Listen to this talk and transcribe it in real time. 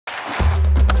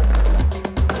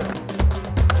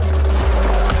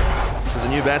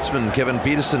new batsman, Kevin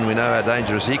Pietersen. We know how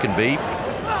dangerous he can be.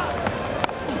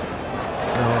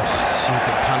 Oh, so you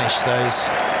can punish those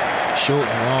short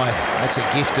and wide. That's a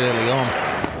gift early on.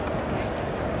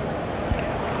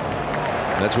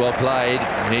 That's well played.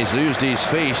 He's loosed his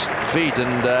feet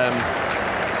and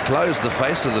closed the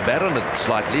face of the bat on it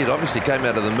slightly. It obviously came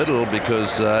out of the middle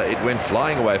because it went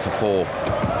flying away for 4.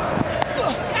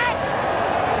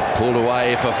 Pulled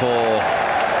away for 4.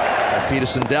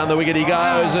 Pietersen down the wicket he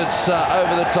goes. It's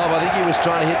over the top. I think he was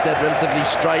trying to hit that relatively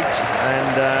straight,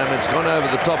 and it's gone over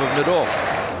the top of mid-off.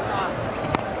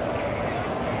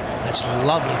 That's a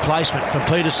lovely placement from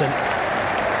Pietersen.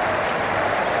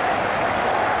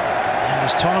 And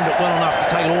he's timed it well enough to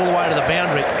take it all the way to the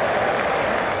boundary.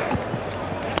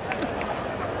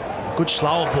 Good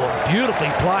slower ball,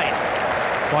 beautifully played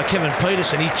by Kevin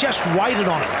Pietersen. He just waited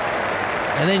on it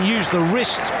and then used the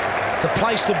wrist to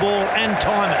place the ball and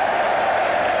time it.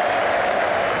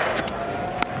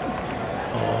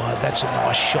 Oh, that's a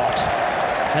nice shot.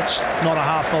 That's not a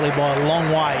half volley by a long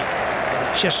way. And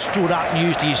it just stood up and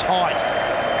used his height.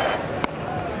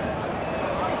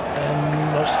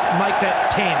 And make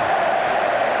that 10.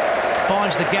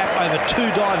 Finds the gap over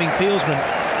 2 diving fieldsmen.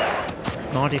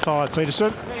 95,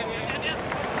 Pietersen.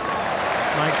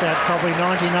 Make that probably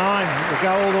 99. We'll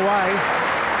go all the way.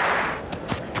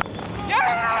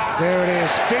 There it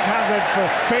is. Big 100 for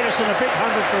Pietersen, a big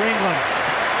 100 for England.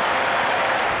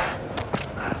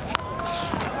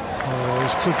 Oh,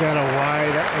 he's put that away.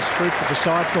 That was fruit for the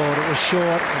sideboard. It was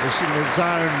short. It was in the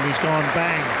zone, and he's gone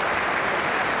bang.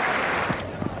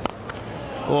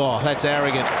 Oh, that's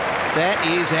arrogant. That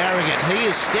is arrogant. He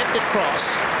has stepped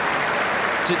across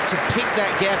to pick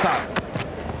that gap up.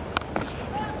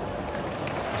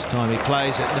 This time he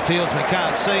plays it, and the fieldsman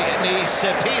can't see it, and he's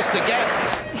pierced the gap.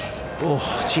 Oh,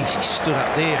 geez, he stood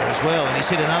up there as well, and he's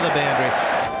hit another boundary.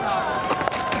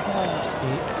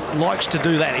 He likes to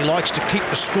do that. He likes to keep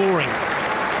the scoring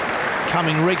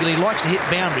coming regularly. He likes to hit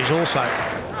boundaries also.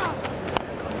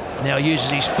 Now he uses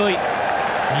his feet.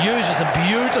 He uses them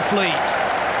beautifully.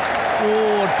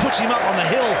 Oh, it puts him up on the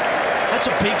hill. That's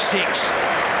a big 6.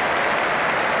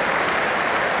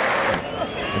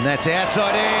 And that's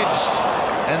outside edged.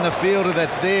 And the fielder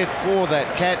that's there for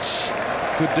that catch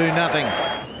could do nothing.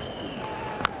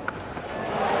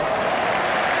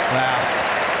 Wow.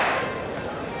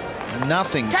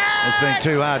 Nothing has been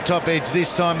too hard. Top edge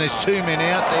this time. There's 2 men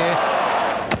out there.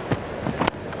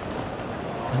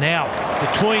 Now,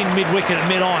 between mid-wicket and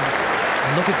mid-on.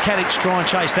 And look at Cadix try and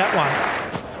chase that one.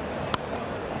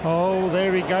 Oh,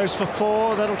 there he goes for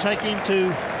 4. That'll take him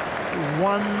to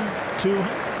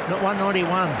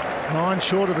 191. 9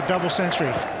 short of the double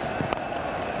century.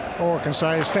 All I can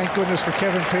say is thank goodness for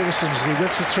Kevin Pietersen as he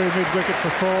whips it through mid-wicket for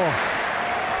 4.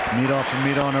 Mid-off and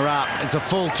mid-on are up. It's a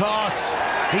full toss.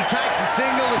 He takes a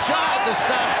single. The shot, the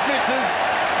stumps misses.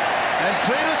 And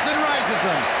Pietersen raises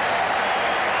them.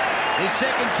 His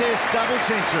second test double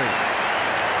century.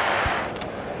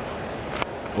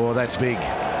 Oh, that's big.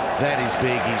 That is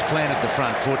big. He's planted the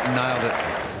front foot and nailed it.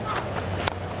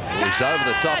 He's over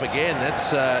the top again.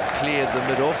 That's cleared the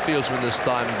mid-off fieldsman this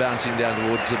time, bouncing down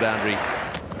towards the boundary.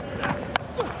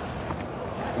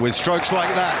 With strokes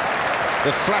like that,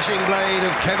 the flashing blade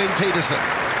of Kevin Pietersen.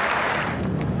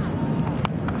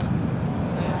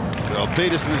 Well,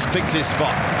 Pietersen has picked his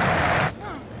spot.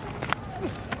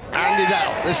 And he's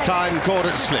out. This time caught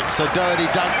it slip, so Doherty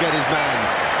does get his man.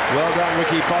 Well done,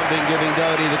 Ricky Ponting, giving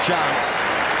Doherty the chance.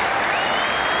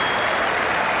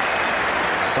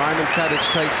 Simon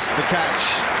Kadich takes the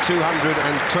catch. 227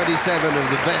 of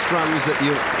the best runs that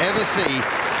you'll ever see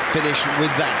finish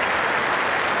with that.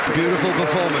 Beautiful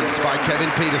performance by Kevin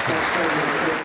Pietersen.